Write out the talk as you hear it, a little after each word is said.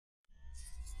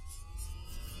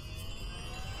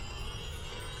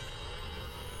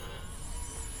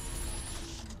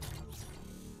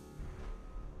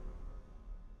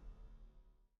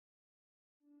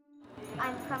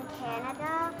from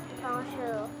Canada.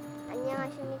 Bonjour.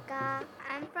 안녕하십니까.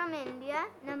 I'm from India.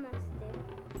 Namaste.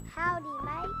 Howdy,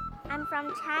 mate. I'm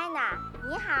from China.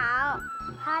 你好.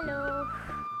 Hello.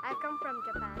 I come from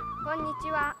Japan.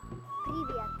 Konnichiwa.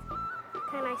 Привет.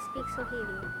 Can I speak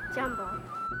Swahili? Jambo.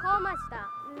 Komashita.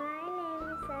 My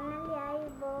name is Analia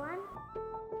Iboan.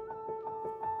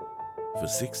 For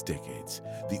 6 decades,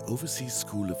 the Overseas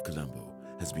School of Colombo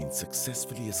has been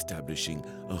successfully establishing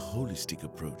a holistic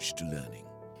approach to learning.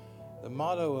 The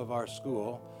motto of our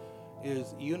school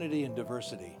is unity and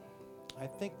diversity. I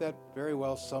think that very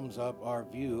well sums up our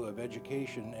view of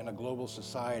education in a global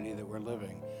society that we're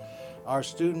living. Our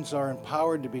students are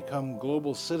empowered to become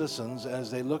global citizens as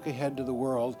they look ahead to the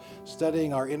world,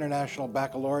 studying our International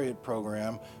Baccalaureate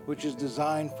program, which is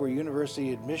designed for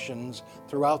university admissions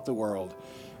throughout the world.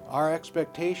 Our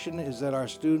expectation is that our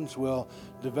students will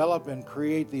develop and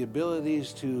create the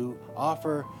abilities to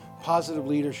offer positive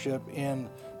leadership in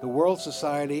the world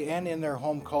society and in their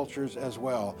home cultures as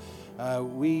well.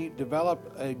 We develop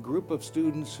a group of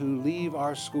students who leave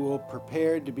our school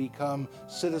prepared to become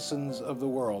citizens of the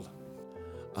world.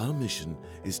 Our mission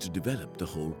is to develop the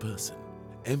whole person,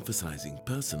 emphasizing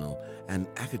personal and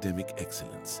academic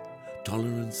excellence,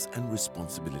 tolerance and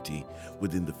responsibility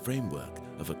within the framework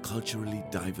of a culturally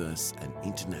diverse and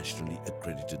internationally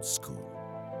accredited school.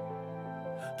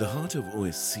 The heart of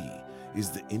OSC is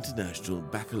the International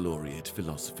Baccalaureate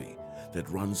philosophy that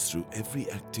runs through every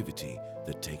activity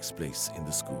that takes place in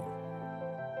the school.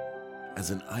 As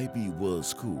an IB World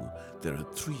School, there are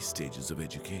 3 stages of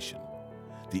education: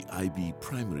 the IB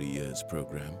Primary Years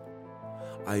Program,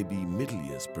 IB Middle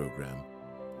Years Program,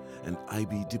 and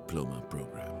IB Diploma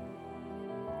Program.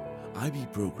 IB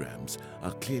programs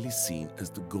are clearly seen as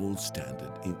the gold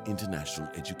standard in international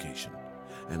education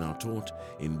and are taught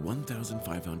in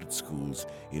 1,500 schools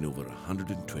in over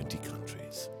 120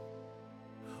 countries.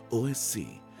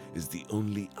 OSC is the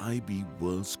only IB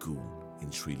World School in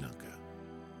Sri Lanka.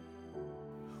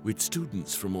 With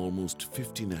students from almost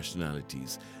 50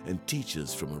 nationalities and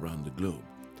teachers from around the globe,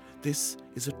 this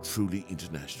is a truly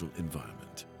international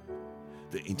environment.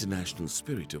 The international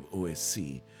spirit of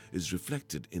OSC is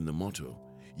reflected in the motto,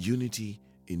 Unity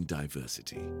in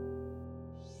Diversity.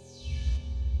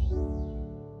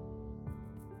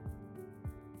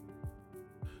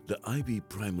 The IB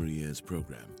Primary Years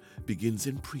program begins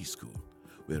in preschool,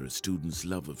 where a student's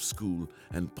love of school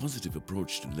and positive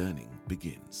approach to learning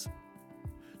begins.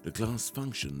 The class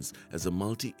functions as a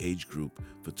multi-age group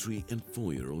for 3 and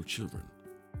 4-year-old children.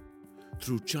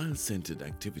 Through child-centered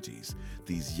activities,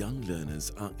 these young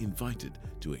learners are invited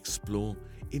to explore,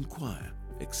 inquire,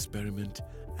 experiment,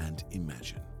 and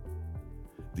imagine.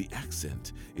 The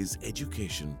accent is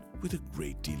education with a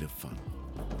great deal of fun.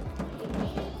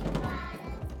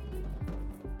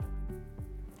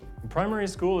 Primary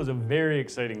school is a very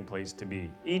exciting place to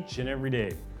be, each and every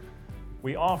day.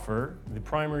 We offer the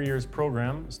Primary Years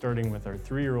program starting with our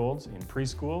 3-year-olds in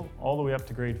preschool all the way up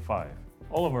to grade 5.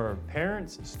 All of our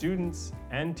parents, students,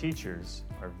 and teachers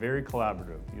are very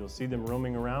collaborative. You'll see them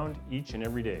roaming around each and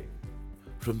every day.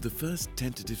 From the first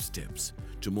tentative steps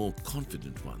to more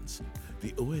confident ones,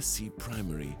 the OSC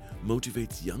Primary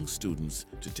motivates young students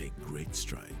to take great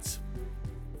strides.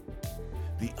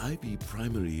 The IB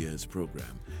Primary Years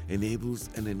program enables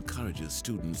and encourages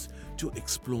students to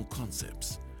explore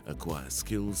concepts, acquire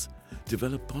skills,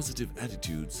 develop positive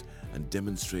attitudes, and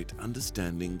demonstrate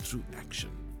understanding through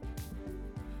action.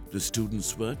 The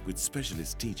students work with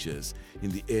specialist teachers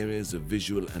in the areas of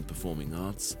visual and performing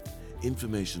arts,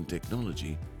 information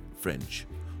technology, French,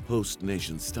 host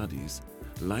nation studies,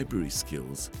 library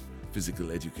skills, physical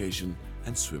education,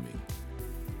 and swimming.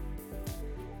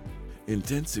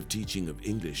 Intensive teaching of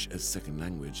English as second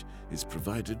language is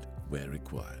provided where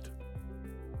required.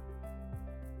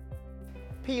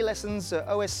 PE lessons at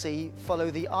OSC follow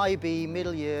the IB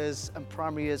Middle Years and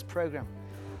Primary Years program.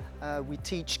 We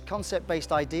teach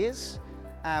concept-based ideas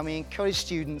and we encourage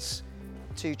students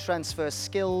to transfer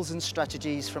skills and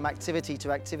strategies from activity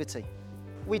to activity.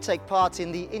 We take part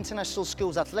in the International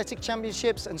Schools Athletic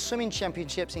Championships and Swimming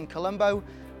Championships in Colombo,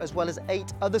 as well as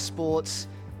 8 other sports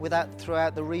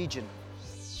throughout the region.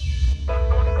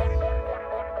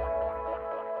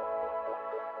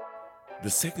 The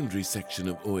secondary section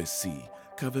of OSC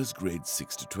covers grades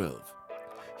 6 to 12.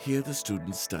 Here the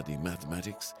students study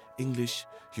mathematics, English,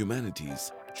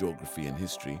 humanities, geography and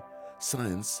history,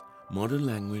 science, modern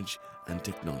language and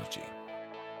technology.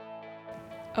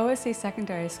 OSC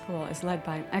Secondary School is led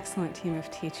by an excellent team of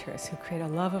teachers who create a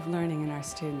love of learning in our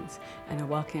students and a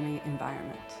welcoming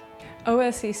environment.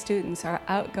 OSC students are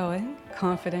outgoing,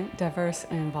 confident, diverse,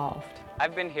 and involved.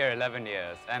 I've been here 11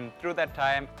 years, and through that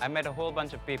time, I met a whole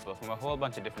bunch of people from a whole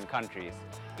bunch of different countries,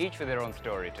 each with their own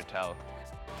story to tell.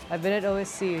 I've been at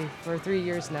OSC for 3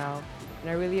 years now, and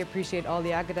I really appreciate all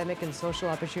the academic and social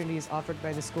opportunities offered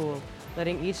by the school,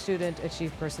 letting each student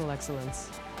achieve personal excellence.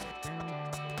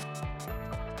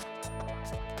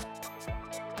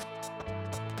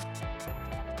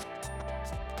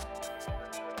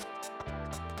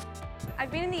 I've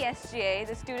been in the SGA,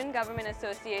 the Student Government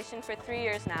Association, for 3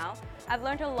 years now. I've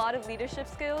learned a lot of leadership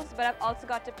skills, but I've also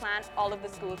got to plan all of the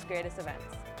school's greatest events.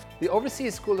 The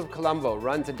Overseas School of Colombo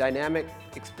runs a dynamic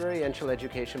experiential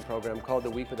education program called the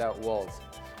Week Without Walls.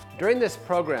 During this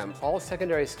program, all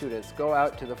secondary students go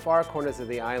out to the far corners of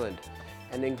the island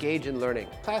and engage in learning.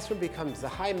 The classroom becomes the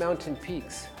high mountain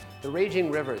peaks, the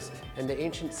raging rivers, and the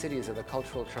ancient cities of the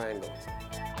Cultural Triangle.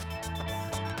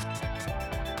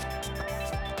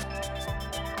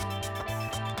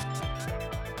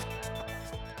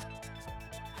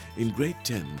 In grade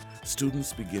 10,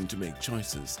 students begin to make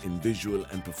choices in visual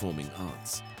and performing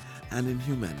arts and in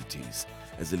humanities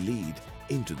as a lead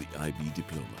into the IB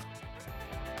diploma.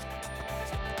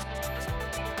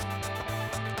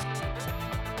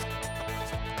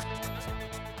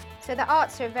 So the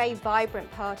arts are a very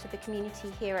vibrant part of the community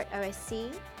here at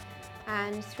OSC,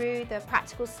 and through the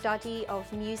practical study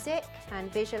of music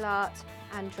and visual art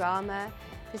and drama,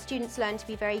 the students learn to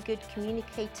be very good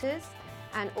communicators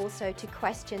and also to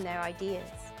question their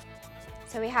ideas.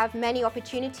 So we have many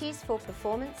opportunities for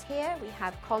performance here. We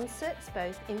have concerts,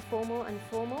 both informal and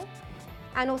formal,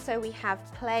 and also we have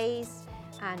plays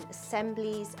and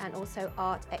assemblies and also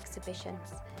art exhibitions.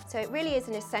 So it really is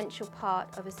an essential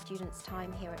part of a student's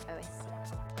time here at OSC.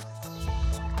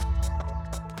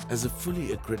 As a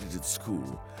fully accredited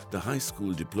school, the high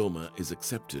school diploma is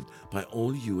accepted by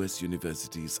all US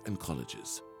universities and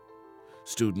colleges.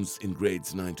 Students in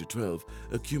grades 9 to 12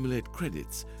 accumulate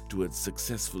credits towards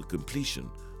successful completion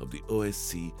of the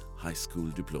OSC High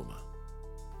School Diploma.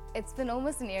 It's been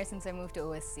almost an year since I moved to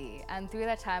OSC, and through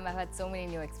that time I've had so many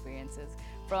new experiences.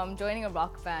 From joining a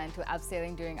rock band to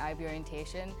abseiling during IB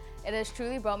orientation, it has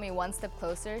truly brought me one step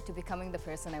closer to becoming the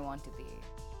person I want to be.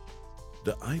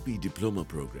 The IB Diploma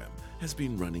program has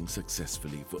been running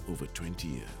successfully for over 20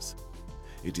 years.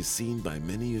 It is seen by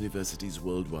many universities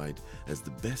worldwide as the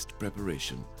best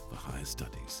preparation for higher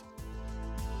studies.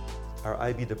 Our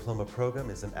IB Diploma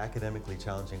program is an academically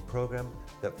challenging program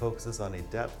that focuses on a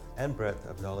depth and breadth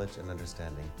of knowledge and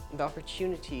understanding. The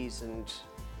opportunities and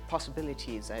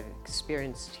possibilities I've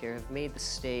experienced here have made the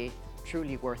stay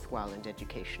truly worthwhile and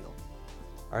educational.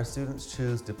 Our students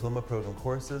choose diploma program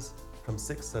courses from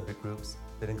 6 subject groups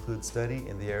that include study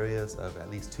in the areas of at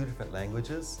least 2 different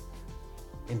languages,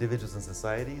 individuals and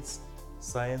societies,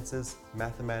 sciences,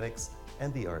 mathematics,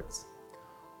 and the arts.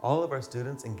 All of our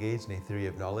students engage in a theory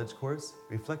of knowledge course,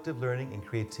 reflective learning in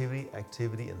creativity,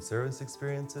 activity, and service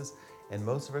experiences, and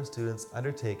most of our students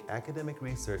undertake academic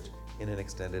research in an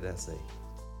extended essay.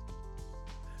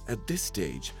 At this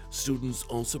stage, students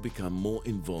also become more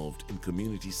involved in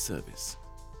community service.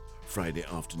 Friday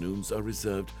afternoons are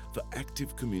reserved for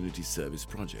active community service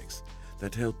projects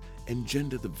that help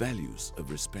engender the values of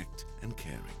respect and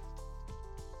caring.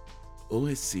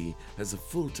 OSC has a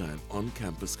full-time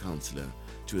on-campus counselor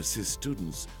to assist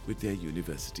students with their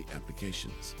university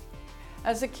applications.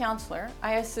 As a counselor,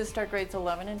 I assist our grades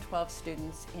 11 and 12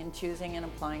 students in choosing and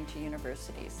applying to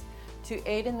universities. To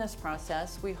aid in this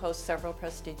process, we host several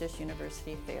prestigious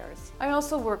university fairs. I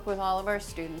also work with all of our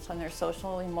students on their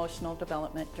social and emotional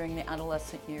development during the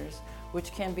adolescent years,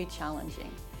 which can be challenging.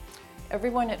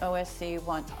 Everyone at OSC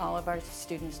wants all of our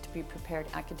students to be prepared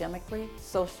academically,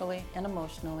 socially, and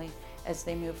emotionally as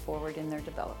they move forward in their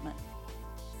development.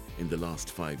 In the last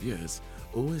 5 years,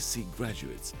 OSC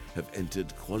graduates have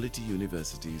entered quality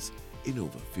universities in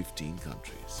over 15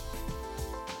 countries.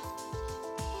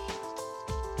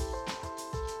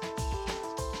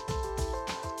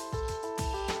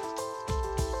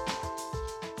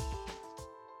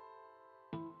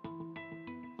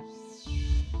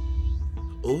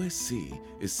 OSC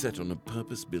is set on a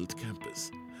purpose-built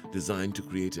campus designed to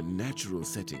create a natural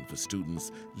setting for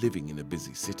students living in a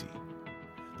busy city.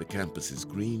 The campus is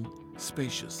green,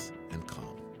 spacious, and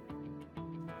calm.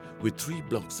 With 3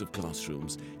 blocks of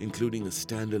classrooms, including a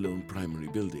standalone primary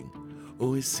building,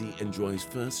 OSC enjoys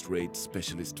first-rate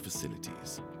specialist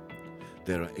facilities.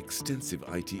 There are extensive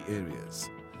IT areas,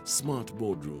 smart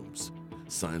boardrooms,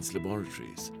 science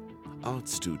laboratories, art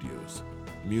studios,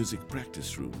 music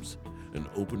practice rooms, an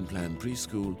open-plan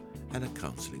preschool, and a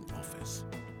counseling office.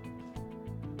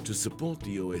 To support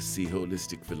the OSC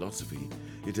holistic philosophy,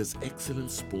 it has excellent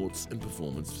sports and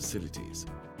performance facilities.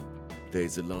 There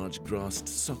is a large grassed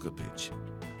soccer pitch,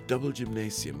 double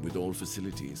gymnasium with all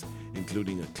facilities,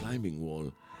 including a climbing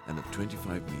wall and a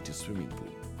 25-meter swimming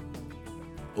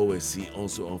pool. OSC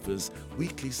also offers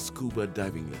weekly scuba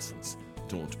diving lessons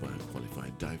taught by a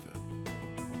qualified diver.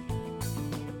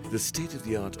 The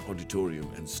state-of-the-art auditorium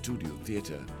and studio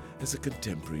theatre has a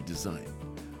contemporary design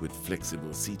with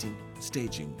flexible seating,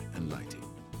 staging and lighting.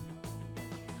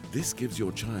 This gives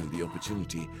your child the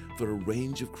opportunity for a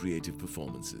range of creative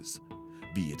performances,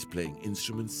 be it playing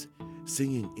instruments,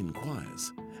 singing in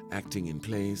choirs, acting in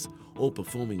plays or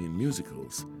performing in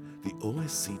musicals. The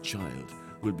OSC child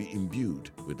will be imbued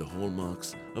with the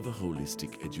hallmarks of a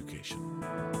holistic education.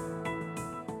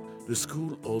 The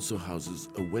school also houses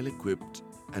a well-equipped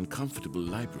and comfortable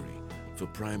library for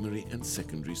primary and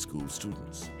secondary school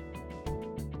students.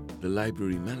 The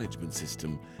library management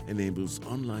system enables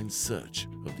online search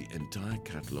of the entire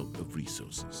catalogue of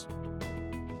resources.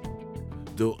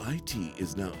 Though IT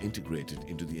is now integrated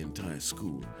into the entire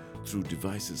school through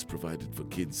devices provided for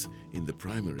kids in the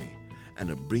primary and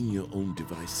a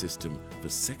bring-your-own-device system for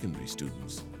secondary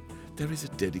students, there is a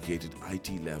dedicated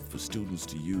IT lab for students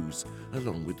to use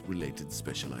along with related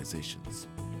specializations.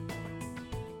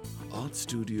 Art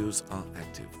studios are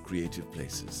active, creative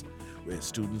places where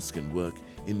students can work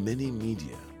in many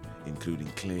media, including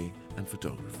clay and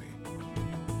photography.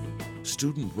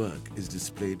 Student work is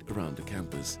displayed around the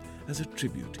campus as a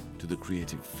tribute to the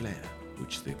creative flair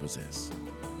which they possess.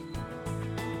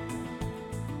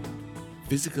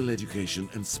 Physical education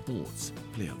and sports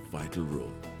play a vital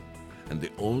role, and they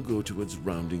all go towards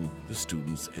rounding the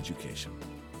student's education.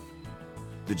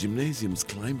 The gymnasium's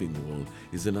climbing wall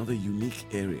is another unique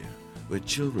area where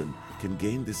children can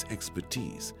gain this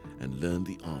expertise and learn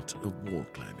the art of wall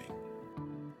climbing.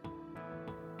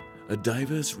 A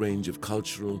diverse range of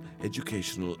cultural,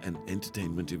 educational and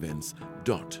entertainment events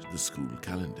dot the school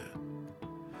calendar.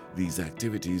 These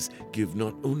activities give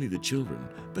not only the children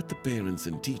but the parents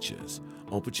and teachers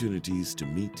opportunities to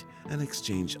meet and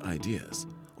exchange ideas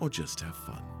or just have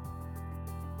fun.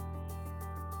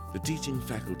 The teaching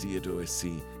faculty at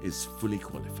OSC is fully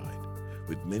qualified,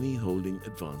 with many holding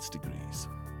advanced degrees.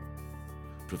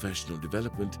 Professional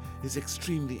development is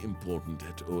extremely important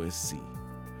at OSC,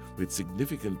 with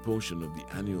significant portion of the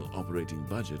annual operating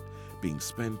budget being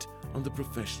spent on the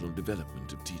professional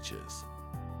development of teachers.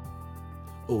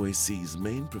 OSC's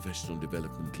main professional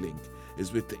development link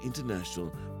is with the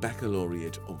International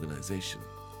Baccalaureate Organization,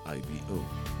 IBO.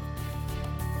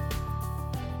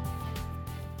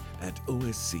 At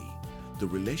OSC, the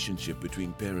relationship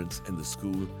between parents and the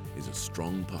school is a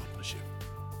strong partnership.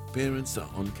 Parents are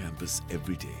on campus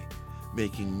every day,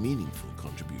 making meaningful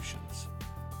contributions.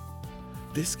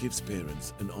 This gives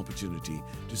parents an opportunity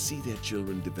to see their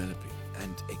children developing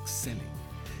and excelling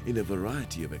in a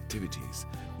variety of activities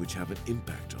which have an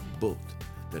impact on both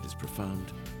that is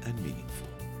profound and meaningful.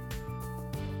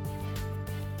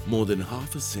 More than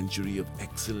half a century of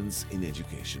excellence in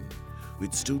education,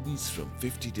 with students from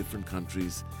 50 different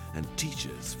countries and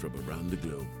teachers from around the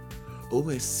globe,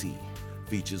 OSC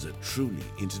features a truly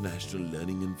international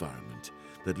learning environment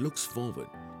that looks forward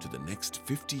to the next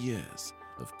 50 years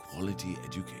of quality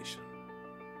education.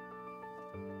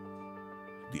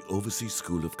 The Overseas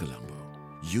School of Colombo,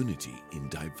 unity in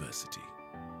diversity.